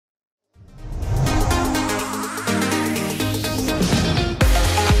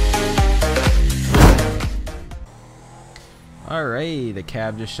Alright, the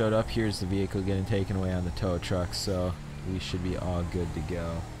cab just showed up. Here's the vehicle getting taken away on the tow truck, so we should be all good to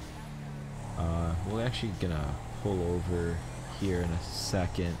go. We're actually gonna pull over here in a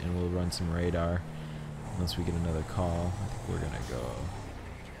second and we'll run some radar. Unless we get another call, I think we're gonna go.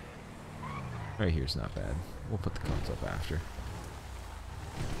 Right here's not bad. We'll put the cones up after.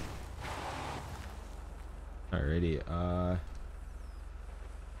 Alrighty,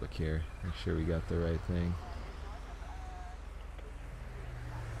 look here. Make sure we got the right thing.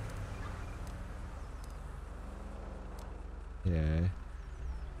 Yeah.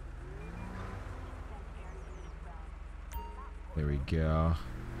 There we go.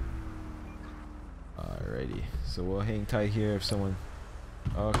 Alrighty. So we'll hang tight here if someone...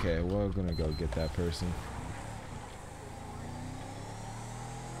 Okay, we're gonna go get that person.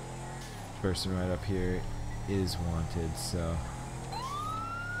 Person right up here is wanted, so...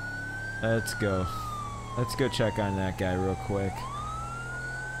 Let's go. Let's go check on that guy real quick.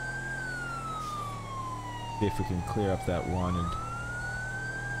 See if we can clear up that wanted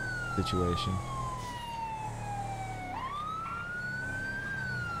situation.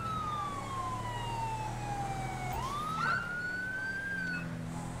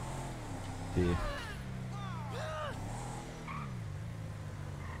 See.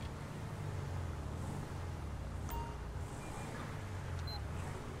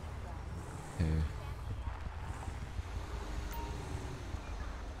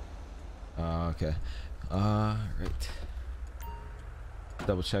 Okay. Right.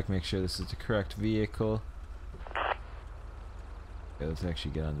 Double check, make sure this is the correct vehicle. Okay, let's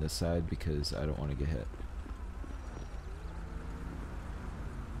actually get on this side because I don't want to get hit.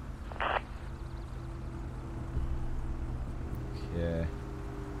 Okay.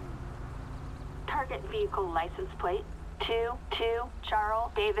 Target vehicle license plate 22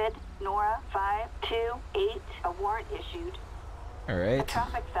 Charles David Nora 528. A warrant issued. All right. A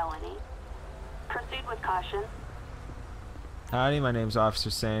traffic felony. Proceed with caution. Howdy, my name's Officer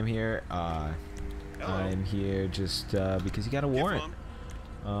Sam here. I'm here just because you got a warrant.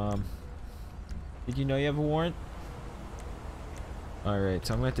 Did you know you have a warrant? Alright,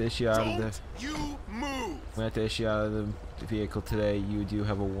 so I'm going to issue out of the... I'm going to issue out of the vehicle today. You do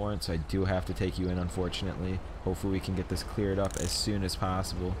have a warrant, so I do have to take you in, unfortunately. Hopefully we can get this cleared up as soon as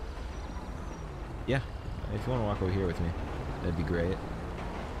possible. Yeah, if you want to walk over here with me, that'd be great.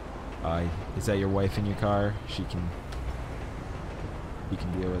 Is that your wife in your car? You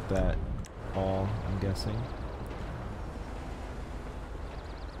can deal with that all, I'm guessing.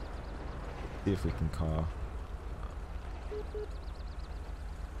 See if we can call.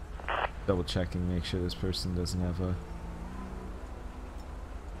 Double checking, make sure this person doesn't have a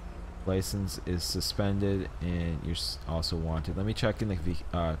license, is suspended, and you're also wanted. Let me check in the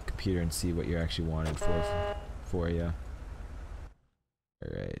computer and see what you're actually wanted for you.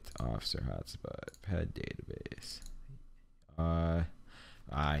 Alright, officer hotspot, ped database.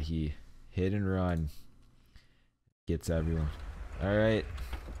 He hit and run. Gets everyone. Alright.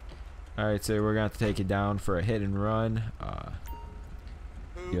 Alright, so we're gonna have to take you down for a hit and run.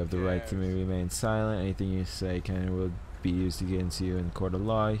 You have the right to remain silent. Anything you say will be used against you in the court of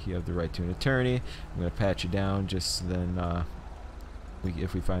law. You have the right to an attorney. I'm gonna pat you down just so then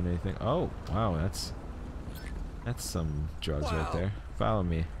if we find anything. Oh, wow, that's some drugs right there. Follow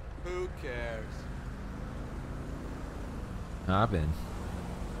me. Who cares? Hop in.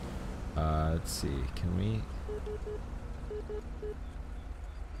 Let's see. Can we?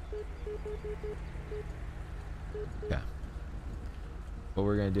 Yeah. What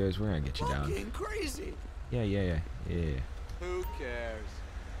we're gonna do is we're gonna get you down. Crazy. Yeah. Who cares?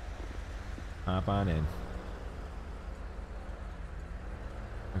 Hop on in.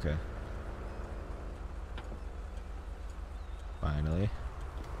 Okay. Finally.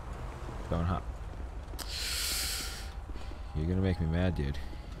 Don't hop. You're gonna make me mad, dude.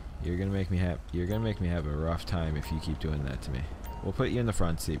 You're gonna make me have a rough time if you keep doing that to me. We'll put you in the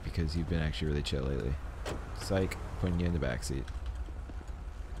front seat because you've been actually really chill lately. Psych, putting you in the back seat.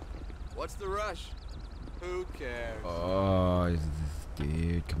 What's the rush? Who cares? Oh,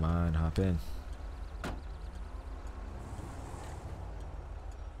 dude, come on, hop in.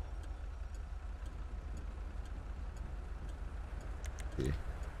 See.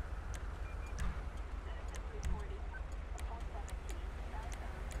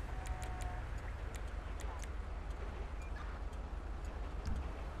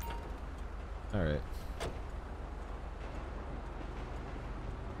 All right.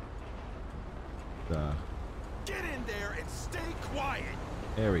 Get in there and stay quiet.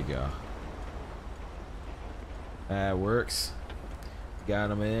 There we go. That works.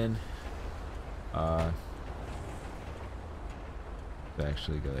 Got him in.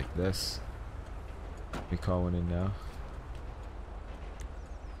 Actually go like this. We call one in now.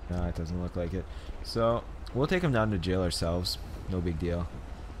 No, it doesn't look like it. So we'll take him down to jail ourselves. No big deal.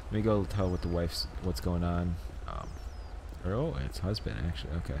 Let me go tell what the wife's what's going on. Or oh, it's husband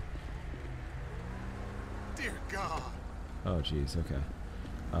actually. Okay. Dear God. Oh jeez. Okay.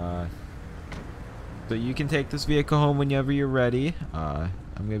 So you can take this vehicle home whenever you're ready. I'm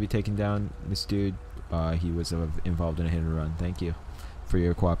gonna be taking down this dude. He was involved in a hit and run. Thank you for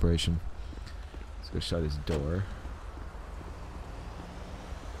your cooperation. Let's go shut his door.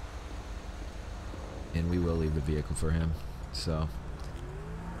 And we will leave the vehicle for him. So.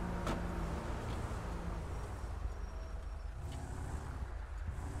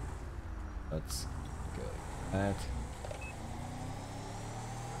 Let's go like that.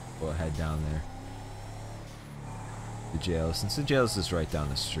 We'll head down there. The jail. Since the jail is just right down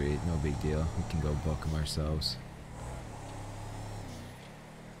the street, no big deal. We can go book them ourselves.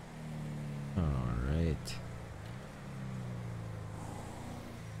 Alright.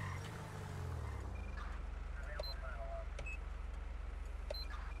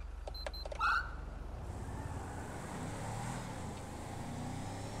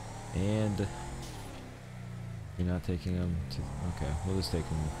 And you're not taking them to. Okay, we'll just take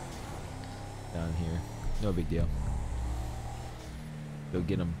them down here. No big deal. Go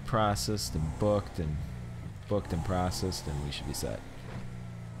get them processed and booked and processed, and we should be set.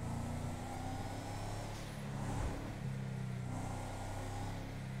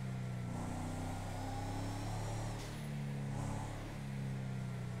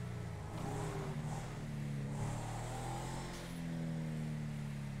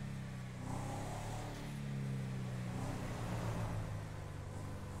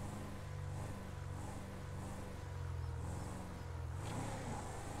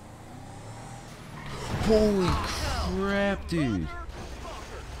 Holy crap, dude.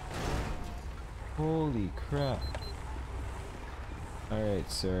 Holy crap. Alright,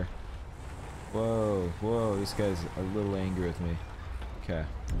 sir. Whoa, whoa, this guy's a little angry with me. Okay.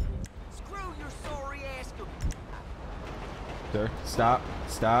 Screw your sorry ass. Sir, stop,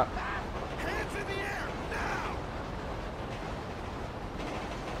 stop. Hands in the air, now!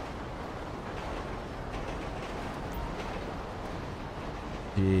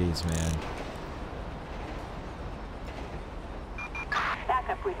 Jeez, man.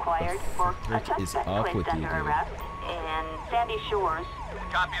 Backup required for a frick is suspect up placed with you, under dude? arrest in Sandy Shores.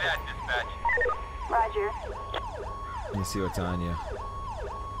 Copy that, dispatch. Roger. Let me see what's on you.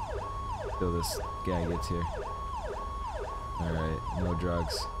 Till this guy gets here. Alright, no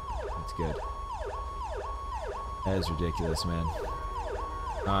drugs. That's good. That is ridiculous, man.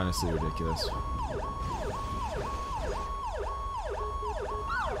 Honestly ridiculous.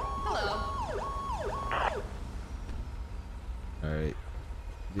 Alright.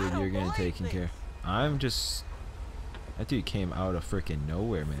 Dude, you're getting taken care. I'm just... That dude came out of freaking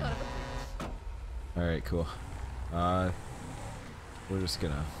nowhere, man. Alright, cool. We're just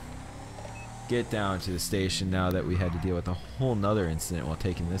gonna get down to the station now that we had to deal with a whole nother incident while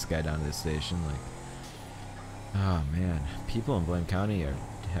taking this guy down to the station. Like, oh man, people in Blaine County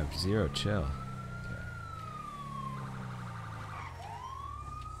have zero chill. Okay.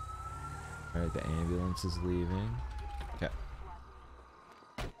 Alright, the ambulance is leaving. Okay.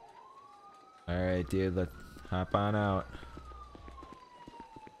 Alright, dude, let's hop on out.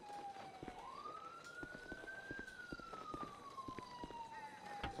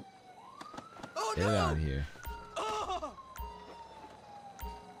 Oh, Get out of here. Oh!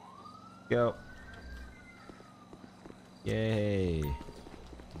 Go. Yay.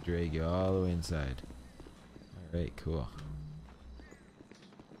 To drag you all the way inside. Alright, cool.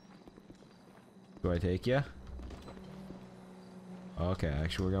 Do I take you? Okay,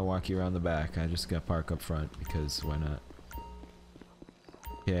 actually we're gonna walk you around the back. I just gotta park up front because why not?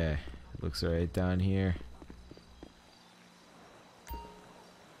 Yeah, looks alright down here.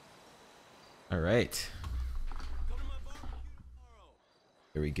 Alright.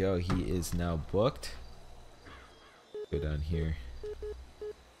 There we go. He is now booked. Go down here.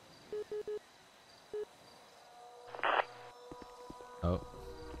 Oh.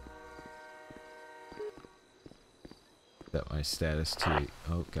 Set my status to...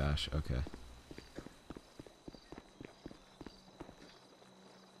 Oh gosh, okay.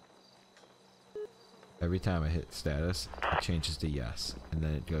 Every time I hit status, it changes to yes, and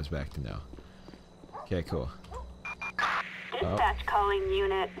then it goes back to no. Okay, cool. Dispatch calling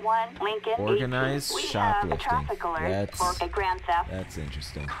Unit 1, Lincoln. Organized 18. We shoplifting. have a traffic alert for a grand theft. That's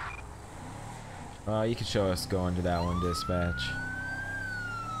interesting. You can show us going to that one, dispatch.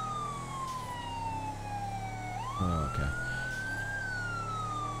 Oh, okay.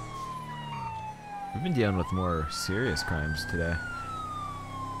 We've been dealing with more serious crimes today.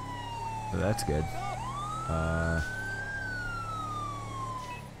 So that's good.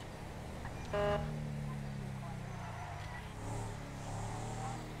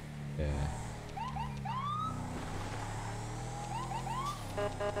 Yeah.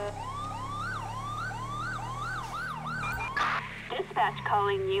 Dispatch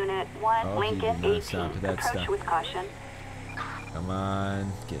calling Unit 1, Oh, he Lincoln did not 18. stop at that Approach stop. with caution. Come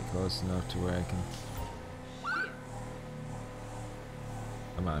on, get close enough to where I can.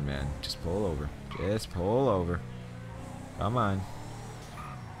 Come on, man. Just pull over. Just pull over. Come on.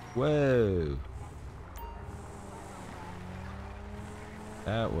 Whoa.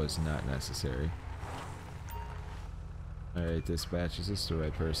 That was not necessary. Alright, dispatch. Is this the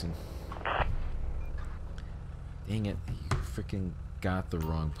right person? Dang it. You freaking got the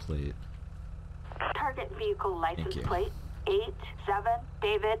wrong plate. Target vehicle license you. plate 87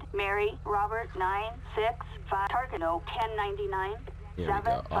 David Mary Robert 965. Target no 1099. Here we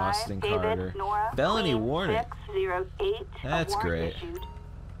go. Austin David Carter. Nora Felony Queen, warning. 608. That's A warrant great. issued.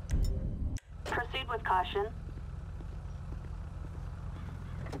 Proceed with caution.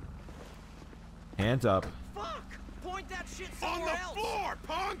 Hands up. Fuck! Point that shit On somewhere the else! floor,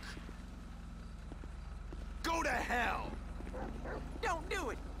 punk! Go to hell! Don't do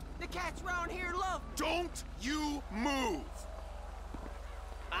it! The cats around here love... Don't you move!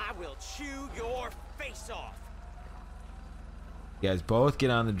 I will chew your face off! You guys both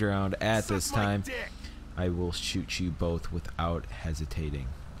get on the ground at Suck this my time. dick. I will shoot you both without hesitating.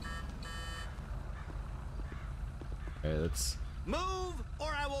 Alright, let's Move, or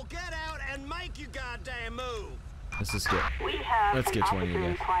I will get out and make you goddamn move! just get. We have Let's an get one of you officer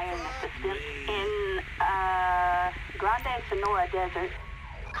guys. requiring assistance in Grande Sonora Desert.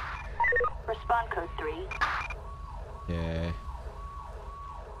 Respond code 3. Yeah.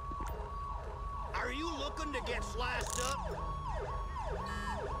 Are you looking to get sliced up?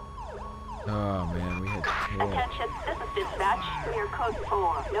 Oh man, we had two. Attention, this is dispatch. We are code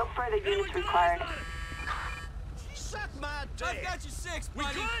 4. No further units required. Suck my dick! I've got you 6, We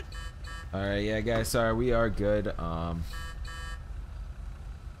buddy! good? Alright, yeah guys, sorry, we are good. Come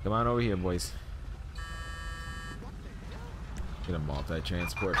on over here, boys. Get a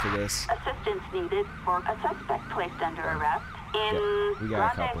multi-transport for this. Assistance needed for a suspect placed under arrest in Yeah, we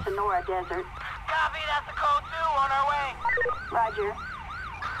got a Grande couple. Sonora Desert. Copy, that's a code 2 on our way! Roger.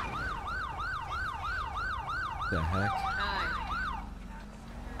 The heck?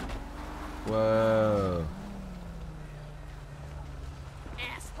 Whoa.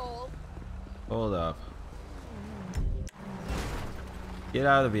 Asshole! Hold up. Get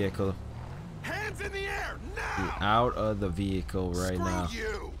out of the vehicle. Hands in the air, Get now! out of the vehicle right Screw now.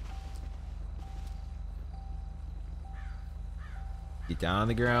 you! Get down on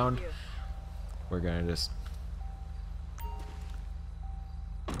the ground. We're gonna just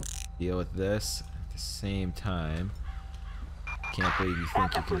deal with this at the same time. Can't believe you think you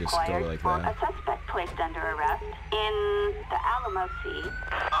Backup can just go required like for that. a suspect placed under arrest in the Alamo Sea.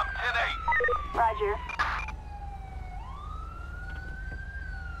 Up 10-8! Roger.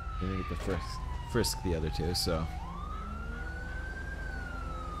 Then we get to frisk the other two, so.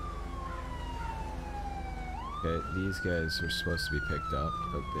 Okay, these guys were supposed to be picked up,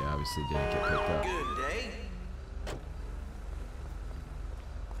 but they obviously didn't get picked up. Good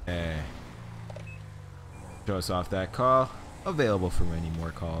day. Eh. Show us off that call. Available for any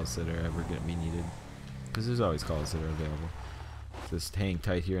more calls that are ever going to be needed. Because there's always calls that are available. Just hang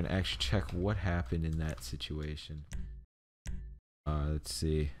tight here and actually check what happened in that situation. Let's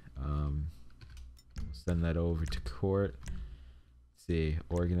see. Send that over to court. Let's see.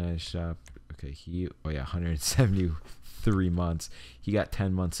 Organized shop. Okay, oh yeah, 173 months. He got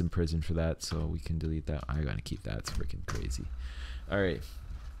 10 months in prison for that, so we can delete that. I'm going to keep that. It's freaking crazy. Alright.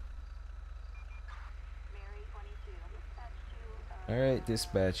 Alright,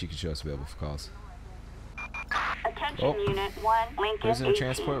 dispatch, you can show us available for calls. Attention Oh. Unit 1, Lincoln Prisoner 18.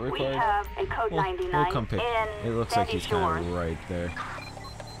 transport We required? have a code 99 We'll come pick. in It looks like Sandy he's kind Shores. of right there.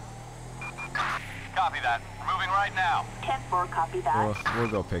 Copy that. Moving right now. 10-4, copy that. We'll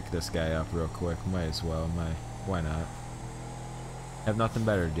go pick this guy up real quick. Might as well. Why not? Have nothing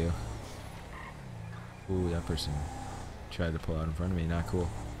better to do. Ooh, that person tried to pull out in front of me. Not cool.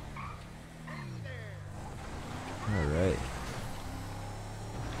 Alright.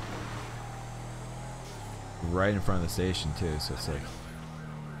 Right in front of the station too, so it's like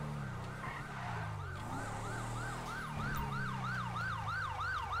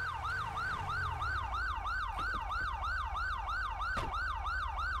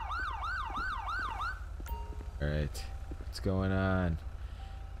alright. What's going on?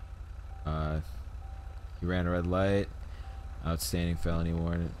 You ran a red light. Outstanding felony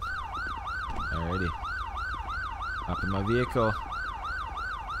warrant. Alrighty. Hop in my vehicle.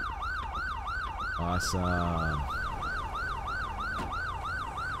 Awesome.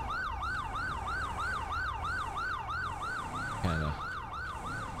 Kinda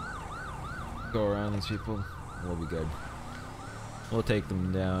go around these people. We'll be good. We'll take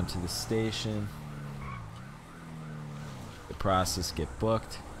them down to the station. The process get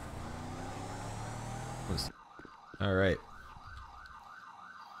booked. Alright.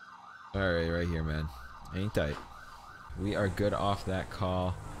 Alright, right here, man. Ain't tight. We are good off that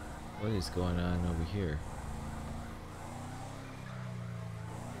call. What is going on over here?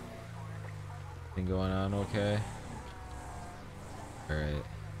 Thing going on okay? Alright.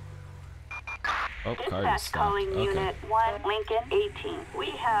 Oh, car just Dispatch stopped. calling Okay. Unit 1, Lincoln 18. We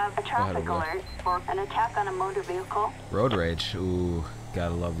have a traffic over there. alert for an attack on a motor vehicle. Road rage. Ooh,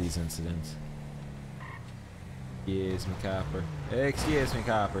 gotta love these incidents. Excuse me, copper. Excuse me,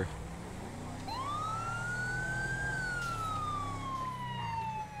 copper.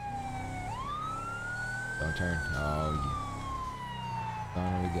 Don't turn. Oh, you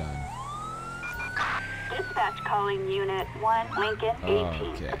son of a gun. Dispatch calling Unit 1, Lincoln 18.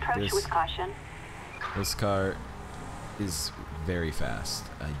 Okay, Approach with caution. This car is very fast.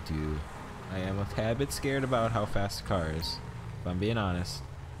 I am a tad bit scared about how fast the car is. If I'm being honest.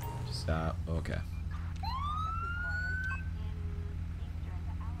 Just stop. Okay.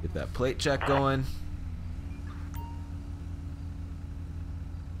 Get that plate check going.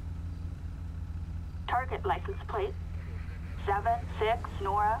 Target license plate 76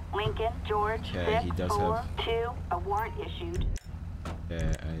 Nora Lincoln George Okay, he does have- 642. A warrant issued.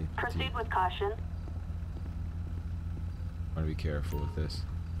 Yeah, Proceed with caution. I want to be careful with this.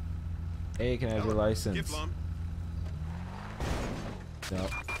 Hey, can I have your license? No.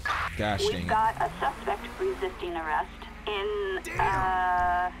 Gosh dang We've it. got a suspect resisting arrest in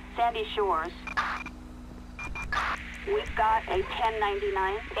Sandy Shores. We've got a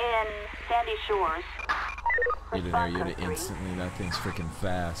 1099 in Sandy Shores. Get in there, Response you code 3. instantly. That thing's freaking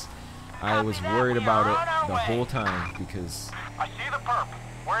fast. I was worried about it the whole time because. I see the perp.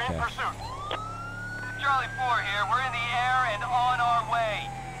 We're in Okay. pursuit. Charlie 4 here. We're in the air and on our way.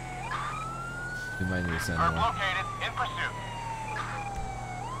 We might need to send Perp one. located. In pursuit.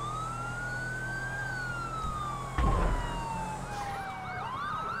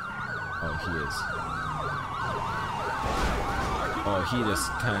 Oh, he is. Oh, he just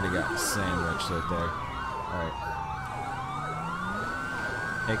kind of got sandwiched right there. Alright.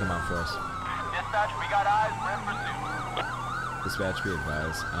 Take him out for us. Dispatch, we got eyes. We're in pursuit. Dispatch, be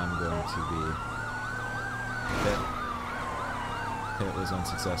advised. I'm going to be hit. Hit was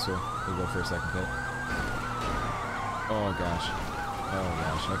unsuccessful. We'll go for a second hit. Oh gosh. Oh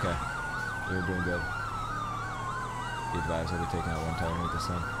gosh. Okay. We're doing good. Be advised, I'll be taking out one tire with this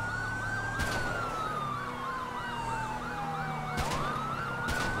time.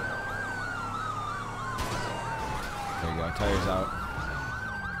 There you go. Tires out.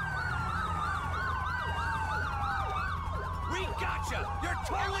 We gotcha! You're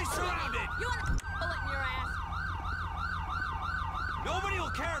totally surrounded! You want a bullet in your ass? Nobody will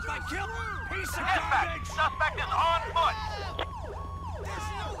care if I kill piece of Dispatch, garbage! suspect is on foot. There's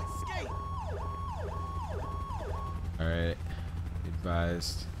no escape! Alright.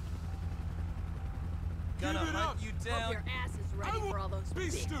 Advised. Gonna hunt you Hope down. your ass is ready for all those Be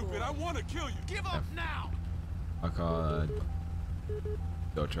big stupid. boys. I want to kill you. Give up now! I'll call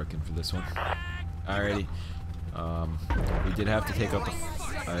go truck in for this one. Alrighty. We did have to take out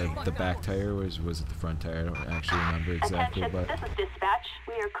the back tire. Was it the front tire? I don't actually remember exactly, Attention, but this is dispatch.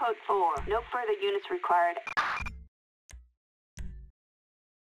 We are code 4. No further units required.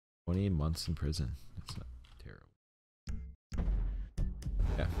 28 months in prison. That's not terrible.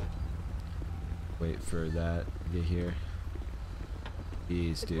 Yeah. Wait for that to get here.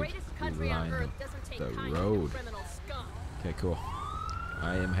 Jeez, The dude. greatest country on Line earth doesn't take the kindly to road. criminal scum. Okay, cool.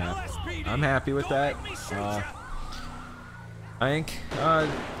 I am happy. LSPD, I'm happy with don't that. make me shoot ya. I think, oh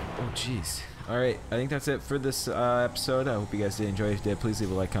jeez. Alright, I think that's it for this episode. I hope you guys did enjoy. If you did, please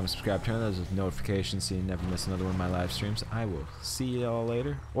leave a like, comment, subscribe, turn on those notifications so you never miss another one of my live streams. I will see you all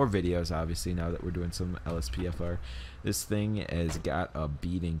later. Or videos, obviously, now that we're doing some LSPDFR. This thing has got a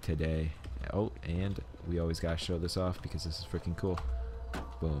beating today. Oh, and we always gotta show this off because this is freaking cool.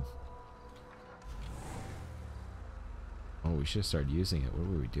 Boom. Oh, we should have started using it. What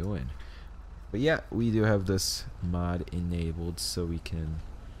were we doing? But yeah, we do have this mod enabled so we can...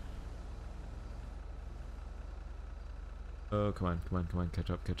 Oh, come on, come on, come on. Catch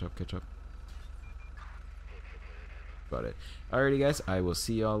up, catch up, catch up. About it. Alrighty, guys. I will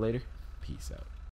see y'all later. Peace out.